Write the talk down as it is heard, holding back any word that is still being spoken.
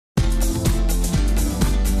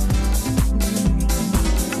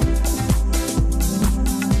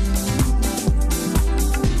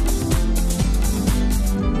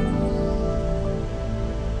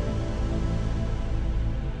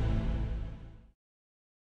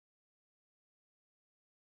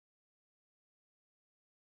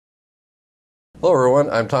Hello everyone,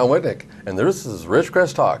 I'm Tom Wiknich, and this is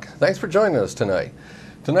Ridgecrest Talk. Thanks for joining us tonight.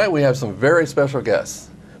 Tonight we have some very special guests.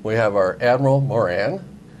 We have our Admiral Moran,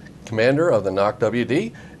 Commander of the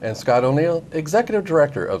NOC-WD, and Scott O'Neill, Executive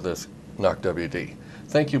Director of this NOC-WD.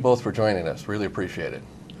 Thank you both for joining us, really appreciate it.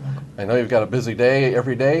 I know you've got a busy day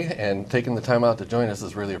every day, and taking the time out to join us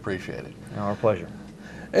is really appreciated. Our pleasure.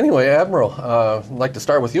 Anyway, Admiral, I'd like to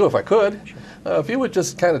start with you if I could. Sure. If you would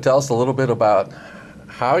just kind of tell us a little bit about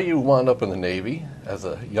how you wound up in the Navy as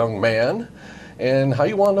a young man, and how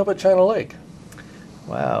you wound up at China Lake.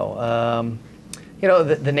 Wow. You know,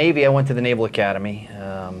 the Navy, I went to the Naval Academy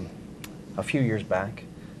a few years back.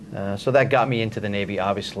 So that got me into the Navy,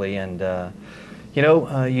 obviously. And, you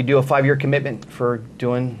know, you do a 5-year commitment for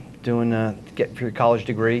get your college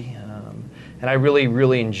degree. And I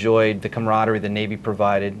really enjoyed the camaraderie the Navy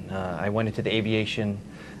provided. I went into the aviation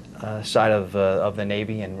side of the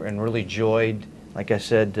Navy and really enjoyed, like I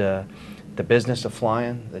said, the business of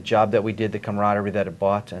flying, the job that we did, the camaraderie that it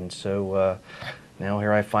brought. And so now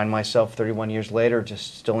here I find myself 31 years later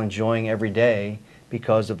just still enjoying every day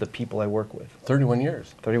because of the people I work with. 31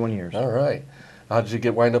 years? 31 years. All right. How did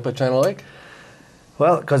you wind up at China Lake?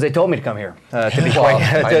 Well, because they told me to come here. To be quite,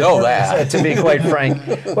 I know that. To be quite frank.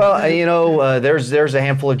 Well, you know, there's a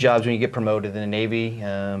handful of jobs when you get promoted in the Navy.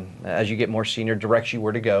 As you get more senior, directs you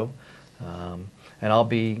where to go. And I'll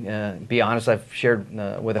be honest, I've shared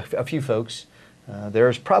with a few folks,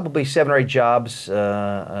 there's probably 7 or 8 jobs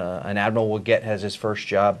an Admiral will get as his first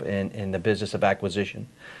job in the business of acquisition.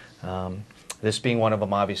 This being one of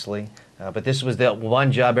them, obviously. But this was the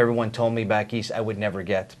one job everyone told me back east I would never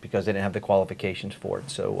get because they didn't have the qualifications for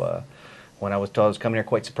it. So when I was told I was coming here,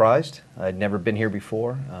 quite surprised. I'd never been here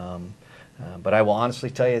before. But I will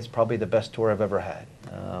honestly tell you, it's probably the best tour I've ever had.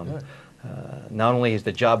 Not only is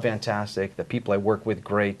the job fantastic, the people I work with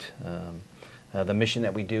great, the mission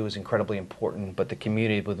that we do is incredibly important, but the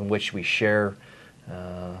community within which we share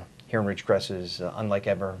here in Ridgecrest is unlike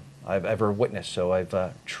I've ever witnessed. So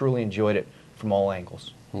I've truly enjoyed it from all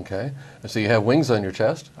angles. Okay. So you have wings on your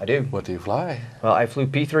chest? I do. What do you fly? Well, I flew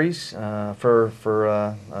P-3s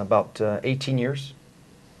for about 18 years.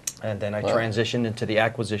 And then I transitioned into the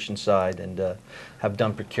acquisition side and have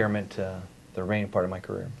done procurement the remaining part of my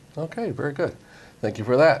career. Okay, very good. Thank you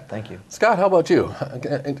for that. Thank you. Scott, how about you?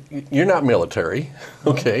 You're not military,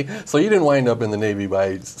 okay? So you didn't wind up in the Navy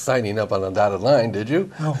by signing up on a dotted line, did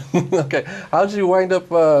you? No. Okay. How did you wind up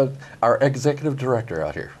our executive director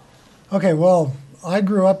out here? Okay, well, I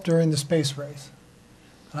grew up during the space race.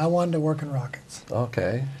 I wanted to work in rockets.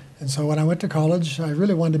 Okay. And so when I went to college, I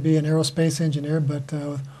really wanted to be an aerospace engineer, but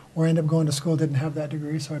where I ended up going to school didn't have that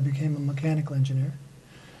degree, so I became a mechanical engineer.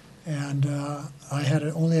 And I had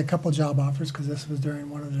only a couple job offers because this was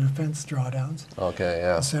during one of the defense drawdowns. Okay,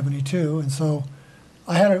 yeah. In '72, and so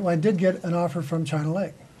I did get an offer from China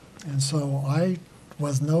Lake, and so I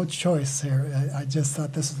was no choice here. I just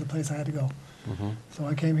thought this is the place I had to go. Mm-hmm. So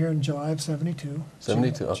I came here in July of '72.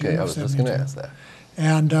 72. Okay, I was just going to ask that.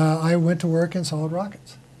 And I went to work in solid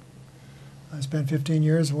rockets. I spent 15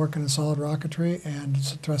 years working in solid rocketry and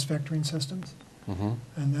thrust vectoring systems. Mm-hmm.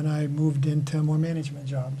 And then I moved into more management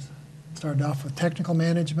jobs. Started off with technical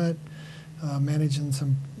management, managing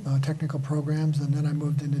some technical programs, and then I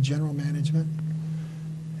moved into general management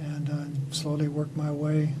and slowly worked my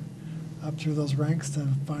way up through those ranks to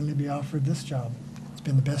finally be offered this job. It's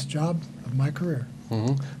been the best job of my career.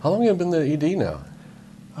 Mm-hmm. How long have you been the ED now?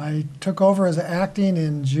 I took over as acting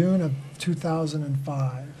in June of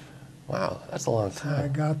 2005. Wow, that's a long time. So I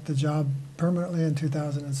got the job permanently in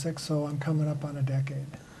 2006, so I'm coming up on a decade.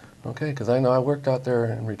 Okay, because I know I worked out there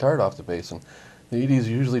and retired off the base, and the EDs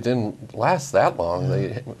usually didn't last that long. Yeah.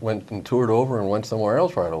 They went and toured over and went somewhere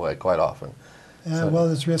else right away quite often. Yeah, so, well,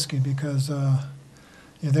 it's risky because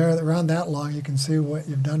you're there around that long, you can see what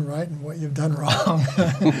you've done right and what you've done wrong.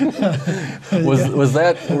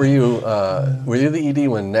 Were you the ED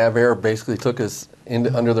when NavAir basically took us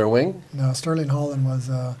under their wing? No, Sterling Holland was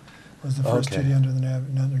the first ED under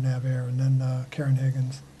NavAir, and then Karen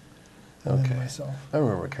Higgins, and then myself. I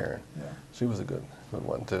remember Karen. Yeah. She was a good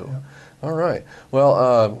one too. Yeah. All right.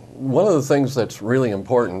 Well, one of the things that's really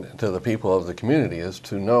important to the people of the community is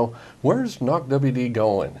to know where's NOC-WD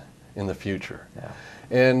going in the future. Yeah.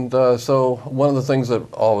 And so one of the things that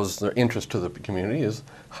always their interest to the community is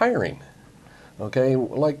hiring. Okay,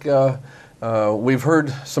 like we've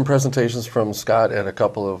heard some presentations from Scott at a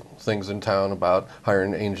couple of things in town about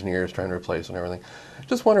hiring engineers, trying to replace and everything.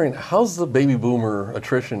 Just wondering, how's the baby boomer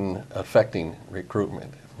attrition affecting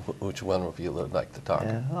recruitment? Which one of you would like to talk?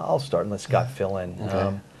 Yeah, I'll start and let Scott fill in.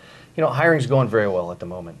 Okay. You know, hiring's going very well at the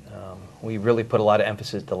moment. We really put a lot of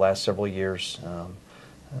emphasis the last several years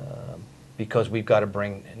because we've got to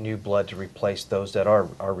bring new blood to replace those that are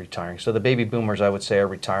retiring. So the baby boomers, I would say, are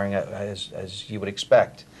retiring as you would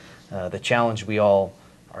expect. The challenge we all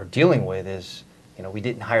are dealing with is, we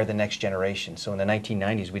didn't hire the next generation. So in the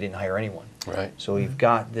 1990s, we didn't hire anyone. Right. So we've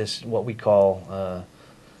got this, what we call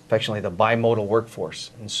affectionately, the bimodal workforce.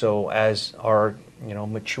 And so as our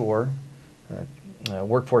mature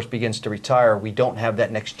workforce begins to retire, we don't have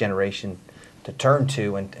that next generation to turn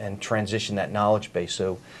to and transition that knowledge base.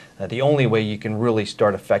 So the only way you can really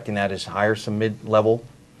start affecting that is hire some mid-level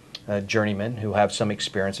journeymen who have some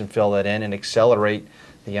experience and fill that in and accelerate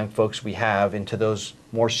the young folks we have into those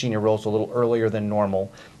more senior roles a little earlier than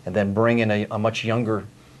normal, and then bring in a much younger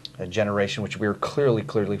generation, which we are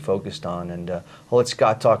clearly focused on. And I'll let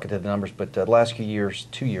Scott talk to the numbers, but the last few years,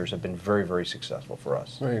 2 years, have been very successful for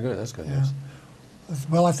us. Very good. That's good Yeah. news.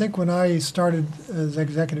 Well, I think when I started as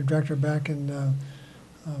executive director back in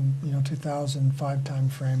 2005 time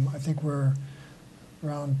frame, I think we're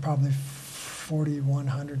around probably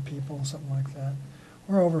 4,100 people, something like that.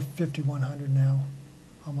 We're over 5,100 now,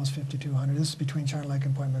 almost 5,200. This is between China Lake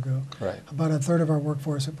and Point Mugu. Right. About a third of our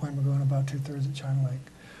workforce at Point Mugu and about 2/3 at China Lake.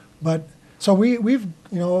 But so we've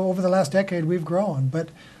over the last decade we've grown. But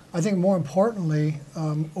I think more importantly,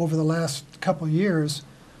 over the last couple of years,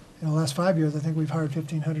 last 5 years, I think we've hired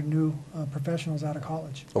 1,500 new professionals out of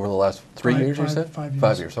college. Over the last 3 years, you said? 5 years.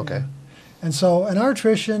 5 years, okay. Yeah. And so, and our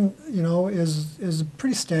attrition, is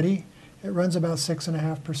pretty steady. It runs about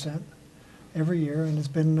 6.5% every year, and it's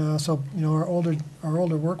been our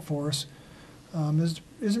older workforce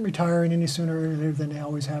isn't retiring any sooner or later than they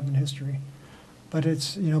always have in history. But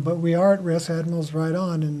it's but we are at risk. Admiral's right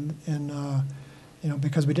on, and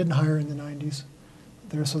because we didn't hire in the 90s.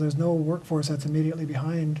 So there's no workforce that's immediately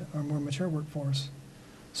behind our more mature workforce.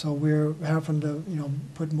 So we're having to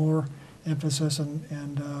put more emphasis and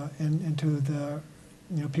into the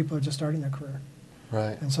people who are just starting their career.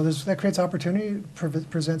 Right. And so that creates opportunity,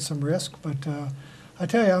 presents some risk. But I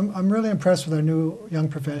tell you, I'm really impressed with our new young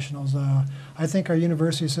professionals. I think our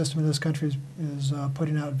university system in this country is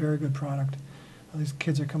putting out a very good product. These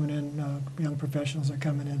kids are coming in, young professionals are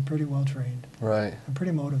coming in pretty well trained. Right. And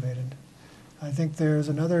pretty motivated. I think there's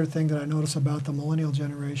another thing that I notice about the millennial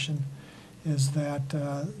generation is that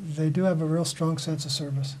they do have a real strong sense of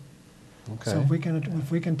service. Okay. So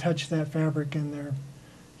if we can touch that fabric in their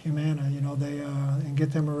humana, and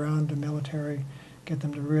get them around the military, get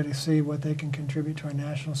them to really see what they can contribute to our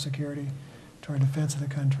national security, to our defense of the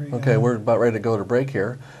country. Okay, we're about ready to go to break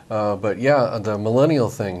here. But yeah, the millennial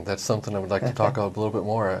thing, that's something I would like to talk about a little bit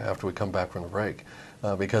more after we come back from the break.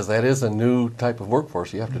 Because that is a new type of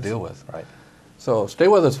workforce you have to deal with. Right. So stay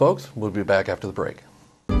with us, folks. We'll be back after the break.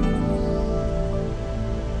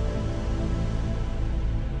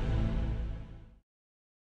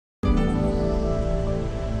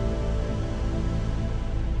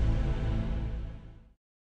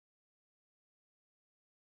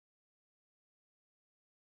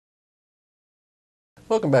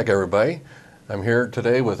 Welcome back, everybody. I'm here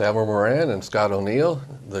today with Admiral Moran and Scott O'Neill,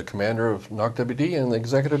 the commander of NOC-WD and the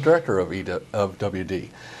executive director of WD.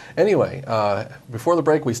 Anyway, before the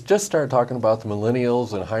break, we just started talking about the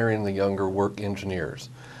millennials and hiring the younger work engineers.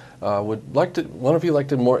 Would one of you like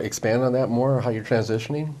to expand on that more, how you're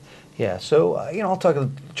transitioning? Yeah, so I'll talk about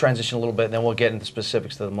transition a little bit, and then we'll get into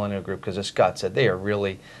specifics to the millennial group, because as Scott said, they are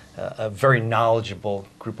really a very knowledgeable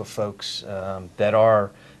group of folks that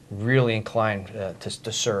are really inclined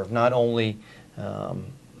to serve not only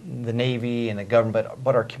the Navy and the government,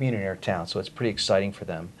 but our community and our town. So it's pretty exciting for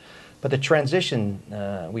them. But the transition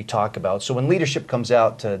we talk about, so when leadership comes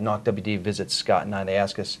out to NOC-WD, visits Scott and I, they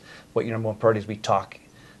ask us what your number one priority is. We talk,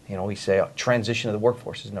 we say transition of the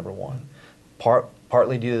workforce is number one.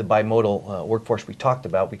 Partly due to the bimodal workforce we talked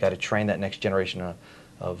about, we got to train that next generation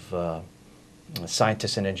of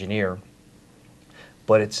scientists and engineer.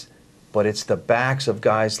 But it's the backs of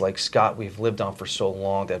guys like Scott we've lived on for so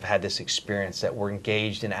long that have had this experience, that were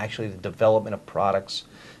engaged in actually the development of products,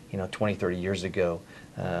 20, 30 years ago.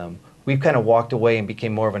 We've kind of walked away and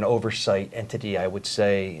became more of an oversight entity, I would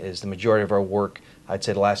say, is the majority of our work, I'd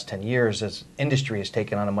say the last 10 years, as industry has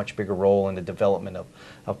taken on a much bigger role in the development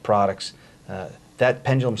of products. That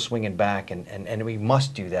pendulum's swinging back, and we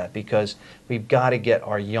must do that, because we've got to get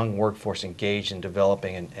our young workforce engaged in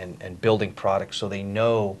developing and building products so they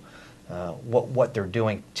know what they're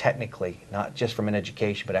doing technically, not just from an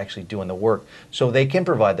education, but actually doing the work, so they can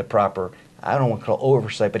provide the proper, I don't want to call it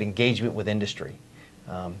oversight, but engagement with industry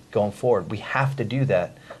going forward. We have to do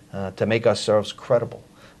that to make ourselves credible.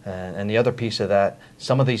 And the other piece of that,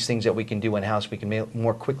 some of these things that we can do in-house, we can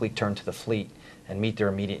more quickly turn to the fleet and meet their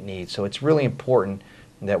immediate needs. So it's really important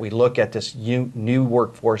that we look at this new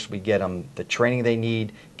workforce, we get them the training they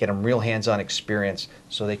need, get them real hands-on experience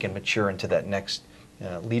so they can mature into that next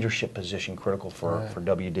leadership position critical for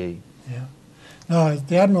WD. Yeah. No,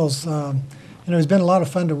 the Admiral's, he's been a lot of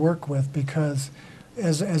fun to work with because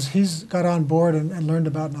as he's got on board and learned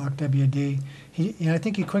about NOC-WD, I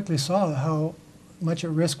think he quickly saw how much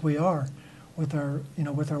at risk we are with our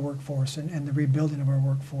workforce and the rebuilding of our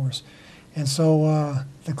workforce. And so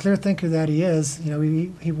the clear thinker that he is,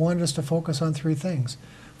 he wanted us to focus on three things.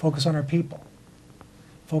 Focus on our people.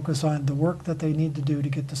 Focus on the work that they need to do to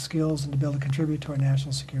get the skills and to be able to contribute to our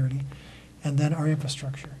national security. And then our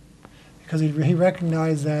infrastructure. Because he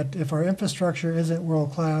recognized that if our infrastructure isn't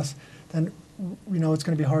world class, then it's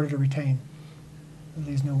going to be harder to retain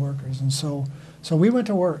these new workers. And so we went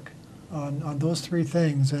to work on those three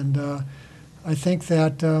things. And I think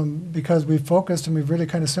that because we've focused and we've really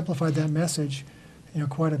kind of simplified that message,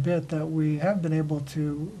 quite a bit, that we have been able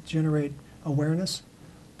to generate awareness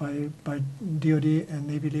by DoD and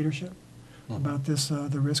Navy leadership about this,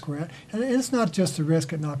 the risk we're at. And it's not just the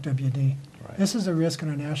risk at NOC-WD. Right. This is a risk in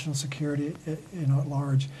our national security, at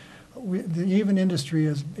large. The even industry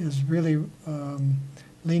is really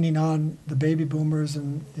leaning on the baby boomers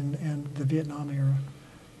and the Vietnam era.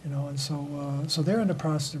 And so they're in the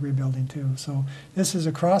process of rebuilding too. So this is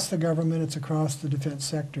across the government, it's across the defense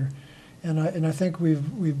sector, and I think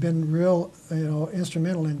we've been real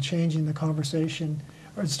instrumental in changing the conversation,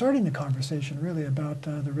 or starting the conversation really about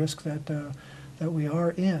the risk that we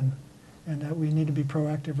are in, and that we need to be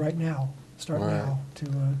proactive right now. Start now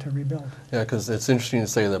to rebuild. Yeah, because it's interesting to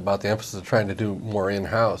say that about the emphasis of trying to do more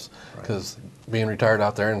in-house, because being retired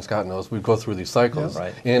out there, and Scott knows, we go through these cycles,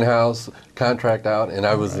 in-house, contract out, and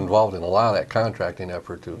I was involved in a lot of that contracting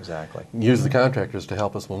effort to use the contractors to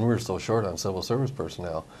help us when we were so short on civil service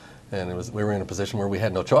personnel, and we were in a position where we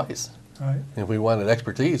had no choice. If we wanted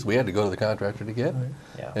expertise, we had to go to the contractor to get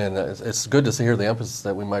it. And it's good to hear the emphasis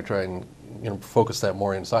that we might try and focus that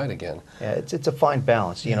more inside again. Yeah, it's a fine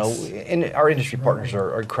balance. And our industry partners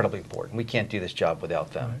are incredibly important. We can't do this job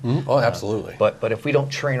without them. Oh, absolutely. But if we don't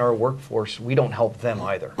train our workforce, we don't help them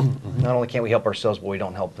either. Not only can't we help ourselves, but we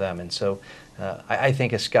don't help them. And so I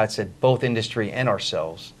think, as Scott said, both industry and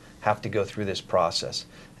ourselves have to go through this process.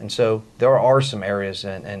 And so there are some areas,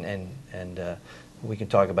 and we can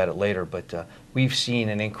talk about it later, but we've seen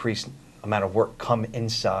an increased amount of work come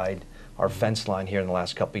inside our fence line here in the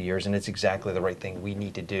last couple of years, and it's exactly the right thing we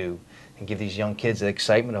need to do and give these young kids the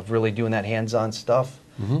excitement of really doing that hands-on stuff.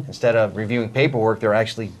 Instead of reviewing paperwork, they're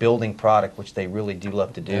actually building product, which they really do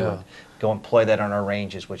love to do, and go employ that on our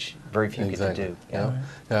ranges, which very few get to do. Yeah,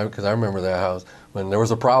 because I remember that house, when there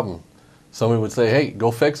was a problem, somebody would say, hey,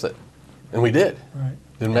 go fix it. And we did.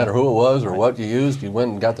 Didn't matter who it was or what you used, you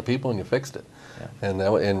went and got the people and you fixed it.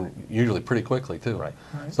 And usually pretty quickly too.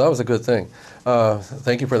 So that was a good thing.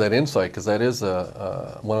 Thank you for that insight, because that is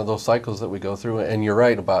one of those cycles that we go through. And you're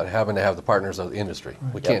right about having to have the partners of the industry.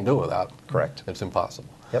 We can't do it without. It's impossible.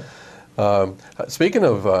 Speaking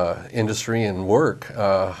of industry and work,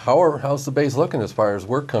 how's the base looking as far as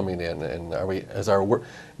work coming in? And is our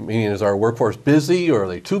workforce busy, or are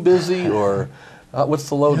they too busy, or what's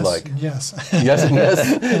the load like? Yes. Yes and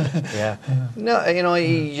yes? No,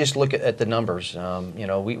 you just look at the numbers.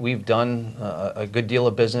 We've done a good deal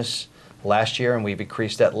of business last year, and we've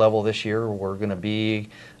increased that level this year. We're going to be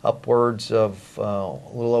upwards of a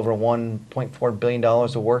little over $1.4 billion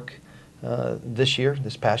of work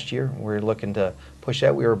this past year. We're looking to push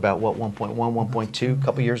that. We were about, 1.1, 1.2 a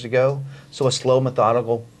couple years ago. So a slow,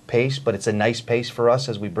 methodical pace, but it's a nice pace for us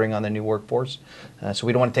as we bring on the new workforce. So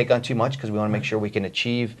we don't want to take on too much, because we want to make sure we can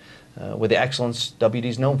achieve with the excellence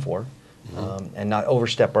WD's known for, and not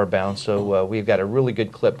overstep our bounds. So we've got a really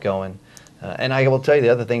good clip going. And I will tell you, the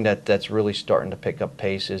other thing that's really starting to pick up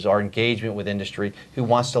pace is our engagement with industry, who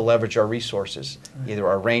wants to leverage our resources, either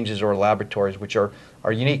our ranges or laboratories, which are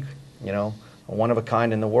unique, one of a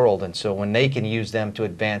kind in the world. And so when they can use them to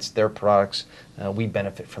advance their products, we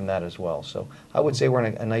benefit from that as well. So I would say we're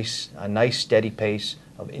in a nice steady pace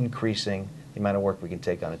of increasing the amount of work we can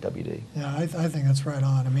take on at WD. Yeah, I think that's right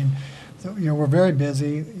on. I mean, we're very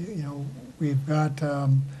busy. We've got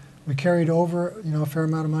we carried over a fair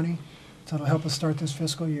amount of money, so it'll help us start this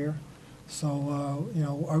fiscal year. So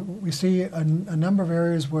we see a number of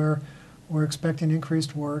areas where we're expecting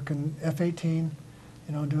increased work, and F-18.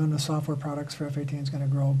 Doing the software products for F-18 is going to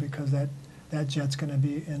grow, because that jet's going to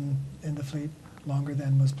be in the fleet longer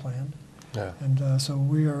than was planned. And so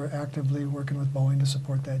we are actively working with Boeing to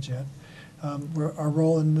support that jet. Our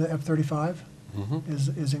role in the F-35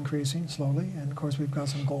 is increasing slowly, and of course we've got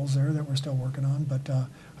some goals there that we're still working on, but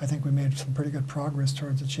I think we made some pretty good progress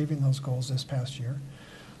towards achieving those goals this past year.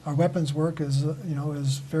 Our weapons work is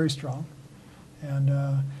is very strong, and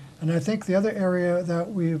I think the other area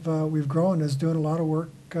that we've grown is doing a lot of work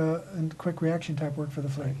and quick reaction type work for the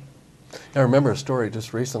fleet. I remember a story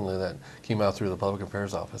just recently that came out through the Public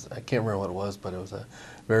Affairs Office. I can't remember what it was, but it was a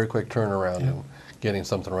very quick turnaround in getting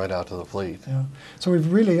something right out to the fleet. Yeah. So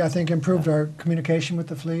we've really, I think, improved our communication with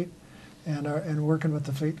the fleet and working with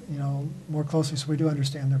the fleet, more closely, so we do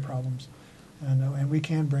understand their problems, and we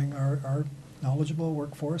can bring our knowledgeable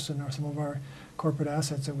workforce and some of our corporate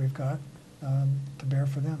assets that we've got to bear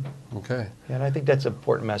for them. Okay. Yeah, and I think that's an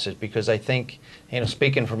important message, because I think,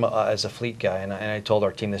 speaking from as a fleet guy, and I told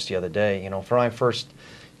our team this the other day, for my first,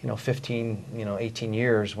 15, 18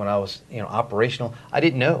 years when I was, operational, I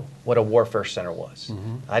didn't know what a warfare center was.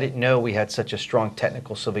 I didn't know we had such a strong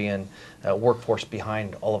technical civilian workforce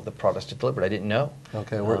behind all of the products it delivered. I didn't know.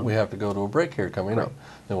 Okay, we have to go to a break here coming up.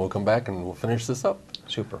 Then we'll come back and we'll finish this up.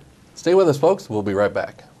 Super. Stay with us, folks. We'll be right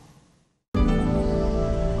back.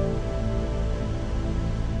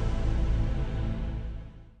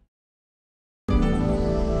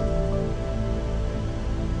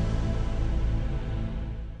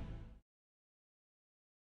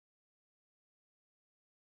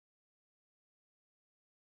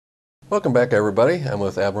 Welcome back, everybody. I'm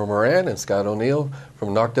with Admiral Moran and Scott O'Neill from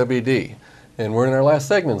NOC-WD. And we're in our last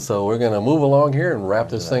segment, so we're going to move along here and wrap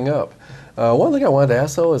this thing up. One thing I wanted to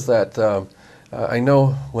ask, though, is that I know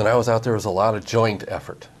when I was out there was a lot of joint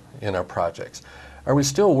effort in our projects. Are we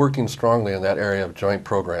still working strongly in that area of joint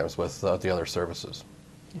programs with the other services?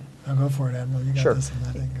 I'll go for it, Admiral. You got Sure. this one,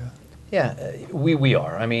 I think. Yeah, we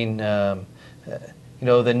are. I mean,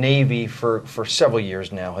 the Navy for several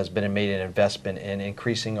years now has made an investment in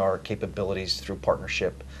increasing our capabilities through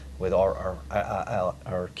partnership with our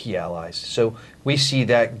key allies. So we see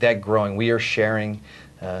that growing. We are sharing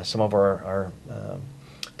some of our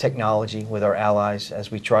technology with our allies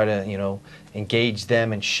as we try to engage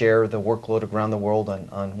them and share the workload around the world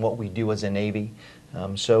on what we do as a Navy.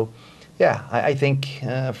 Yeah, I think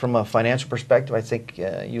from a financial perspective, I think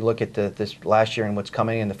you look at this last year and what's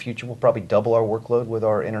coming in the future, we'll probably double our workload with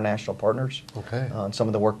our international partners on some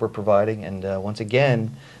of the work we're providing. And once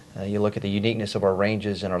again, you look at the uniqueness of our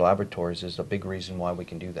ranges and our laboratories is a big reason why we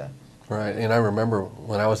can do that. Right, and I remember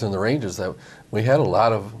when I was in the ranges that we had a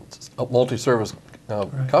lot of multi-service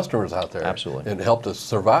customers out there. Absolutely. It helped us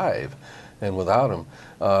survive, and without them.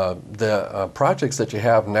 The projects that you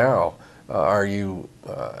have now, are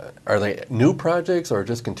they new projects or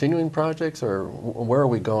just continuing projects, or where are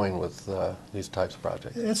we going with these types of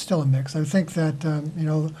projects? It's still a mix. I think that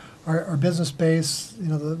our business base,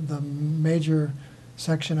 the major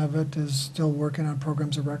section of it is still working on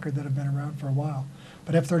programs of record that have been around for a while.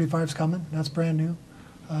 But F-35's coming. That's brand new.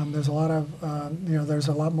 There's a lot of there's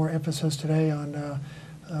a lot more emphasis today on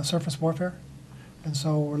surface warfare, and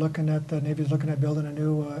so the Navy's looking at building a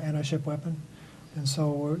new anti-ship weapon. And so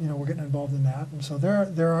we're getting involved in that, and so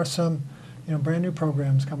there are some brand new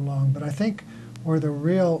programs come along. But I think where the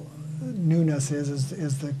real newness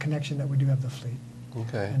is the connection that we do have the fleet,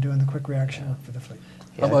 and doing the quick reaction for the fleet.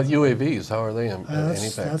 How about UAVs? How are they in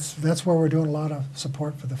impact? That's where we're doing a lot of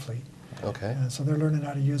support for the fleet. Okay. So they're learning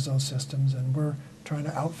how to use those systems, and we're trying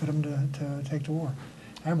to outfit them to take to war.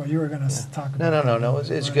 Admiral, you were going to talk about No.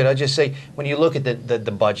 It's good. I just say, when you look at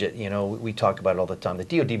the budget, we talk about it all the time. The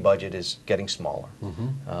DoD budget is getting smaller.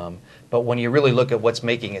 But when you really look at what's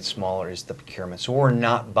making it smaller is the procurement. So we're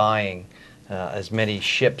not buying as many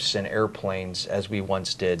ships and airplanes as we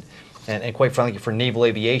once did. And quite frankly, for naval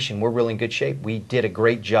aviation, we're really in good shape. We did a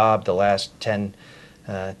great job the last 10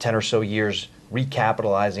 or so years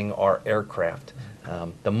recapitalizing our aircraft.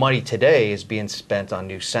 The money today is being spent on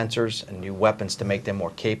new sensors and new weapons to make them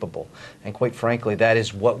more capable. And quite frankly, that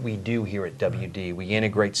is what we do here at WD. We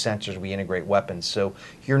integrate sensors, we integrate weapons. So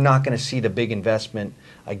you're not going to see the big investment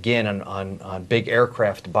again on big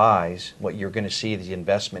aircraft buys. What you're going to see the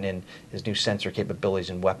investment in is new sensor capabilities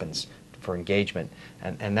and weapons for engagement.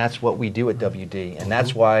 And that's what we do at WD. And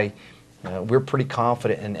that's why we're pretty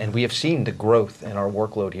confident, and we have seen the growth in our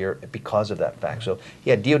workload here because of that fact. So,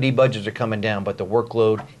 yeah, DoD budgets are coming down, but the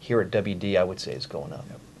workload here at WD, I would say, is going up.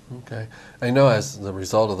 Okay. I know as the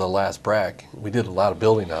result of the last BRAC, we did a lot of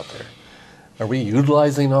building out there. Are we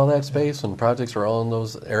utilizing all that space and projects are all in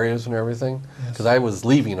those areas and everything? Because I was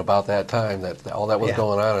leaving about that time that all that was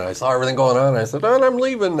going on, and I saw everything going on, and I said, oh, I'm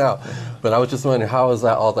leaving now. But I was just wondering, how is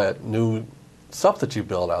that all that new stuff that you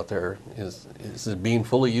build out there, is it being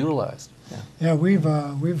fully utilized? Yeah, we've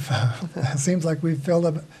it seems like we've filled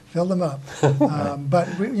them up.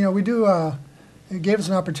 But we do. It gave us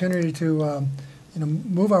an opportunity to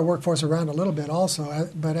move our workforce around a little bit also.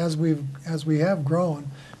 But as we have grown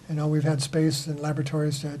You know, we've had space and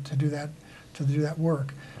laboratories to do that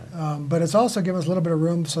work. But it's also given us a little bit of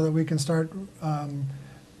room so that we can start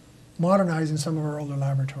modernizing some of our older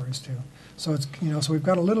laboratories too. So it's, you know, so we've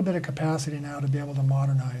got a little bit of capacity now to be able to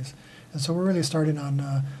modernize, and so we're really starting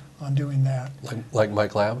on doing that. Like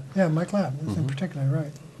Mike Lab? Yeah, Mike Lab in particular,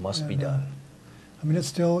 right? Must be done. I mean,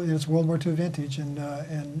 it's World War II vintage, and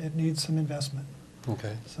it needs some investment.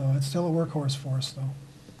 Okay. So it's still a workhorse for us,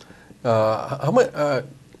 though. How much?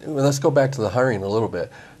 Let's go back to the hiring a little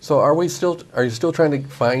bit. So, are you still trying to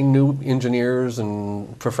find new engineers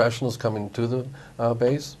and professionals coming to the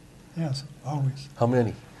base? Yes, always. How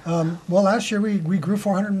many? Well, last year we grew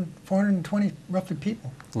 420 roughly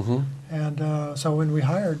people. And so when we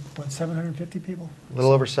hired, 750 people? A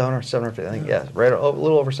little over 750, I think, yeah. Right, a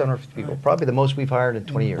little over 750 people. Right. Probably the most we've hired in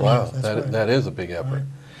 20 years. Wow, Right. that is a big effort.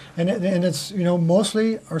 Right. And it's, you know,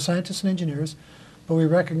 mostly our scientists and engineers, but we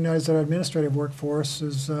recognize that our administrative workforce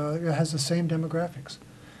has the same demographics.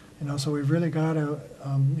 You know, so we've really got to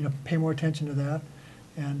you know, pay more attention to that,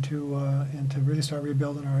 and to really start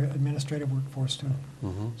rebuilding our administrative workforce too.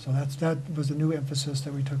 So that was a new emphasis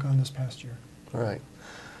that we took on this past year. All right.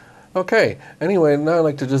 Okay. Anyway, now I'd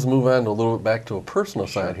like to just move on a little bit back to a personal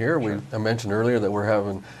side here. I mentioned earlier that we're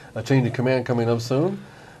having a change of command coming up soon.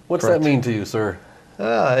 What's Correct. that mean to you, sir?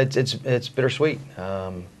 It's bittersweet.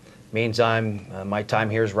 Means my time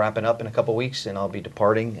here is wrapping up in a couple weeks, and I'll be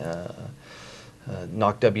departing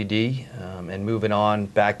NOC WD and moving on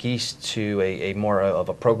back east to a more of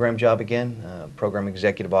a program job again. Program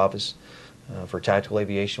executive office for tactical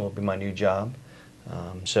aviation will be my new job.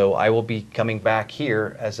 So I will be coming back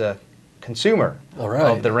here as a consumer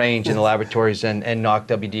of the range and the laboratories and NOC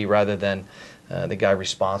WD rather than the guy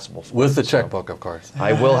responsible for it. With the checkbook, of course.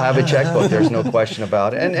 I will have a checkbook, there's no question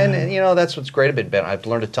about it. And you know, that's what's great about Ben. I've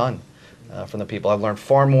learned a ton from the people. I've learned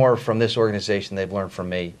far more from this organization than they've learned from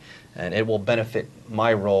me. And it will benefit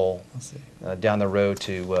my role down the road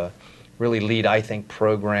to really lead, I think,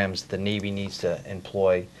 programs the Navy needs to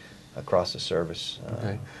employ across the service.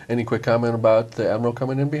 Okay. Any quick comment about the Admiral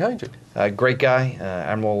coming in behind you? Great guy,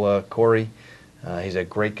 Admiral Corey. He's a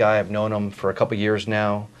great guy. I've known him for a couple years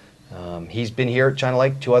now. He's been here at China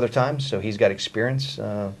Lake 2 other times, so he's got experience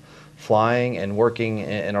flying and working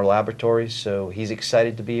in our laboratories, so he's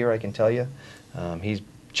excited to be here, I can tell you. He's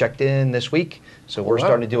checked in this week, so we're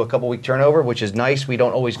starting to do a couple-week turnover, which is nice. We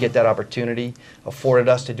don't always get that opportunity afforded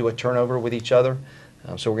us to do a turnover with each other,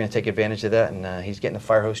 so we're going to take advantage of that, and he's getting the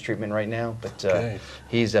fire hose treatment right now, but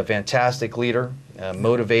he's a fantastic leader,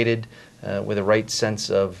 motivated, with the right sense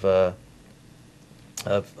of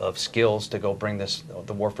skills to go bring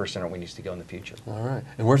the Warfare Center where we need to go in the future. All right.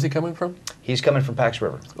 And where's he coming from? He's coming from Pax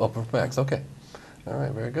River. Oh, from Pax. Okay. All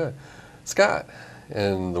right. Very good. Scott,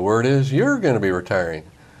 and the word is you're going to be retiring.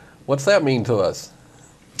 What's that mean to us?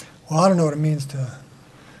 Well, I don't know what it means to.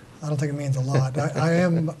 I don't think it means a lot. I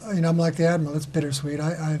am, you know, I'm like the Admiral. It's bittersweet.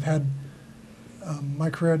 I've had my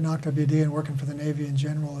career at NOC WD and working for the Navy in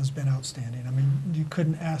general has been outstanding. I mean, you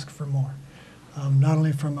couldn't ask for more. Not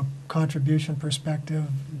only from a contribution perspective,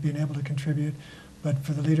 being able to contribute, but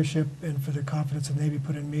for the leadership and for the confidence the Navy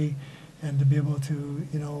put in me, and to be able to,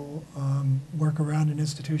 you know, work around an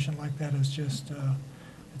institution like that is just,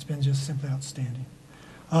 it's been just simply outstanding.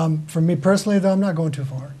 For me personally, though, I'm not going too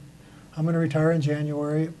far. I'm going to retire in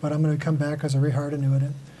January, but I'm going to come back as a rehired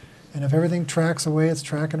annuitant. And if everything tracks the way it's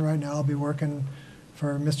tracking right now, I'll be working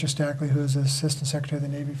for Mr. Stackley, who is Assistant Secretary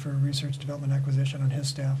of the Navy for Research, Development, and Acquisition on his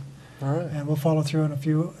staff. All right. And we'll follow through on a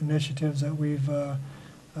few initiatives that we've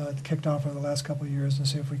kicked off over the last couple of years and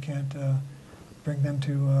see if we can't bring them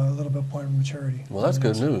to a little bit of point of maturity. Well, that's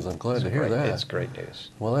good news. I'm glad to hear that. That's great news.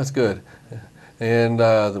 Well, that's good. And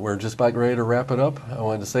we're just about ready to wrap it up. I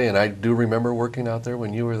wanted to say, and I do remember working out there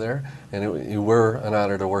when you were there, and you were an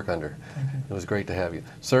honor to work under. Thank you. It was great to have you.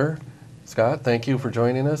 Sir, Scott, thank you for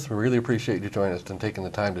joining us. We really appreciate you joining us and taking the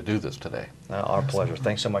time to do this today. Our pleasure.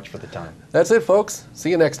 Thanks so much for the time. That's it, folks. See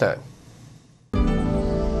you next time.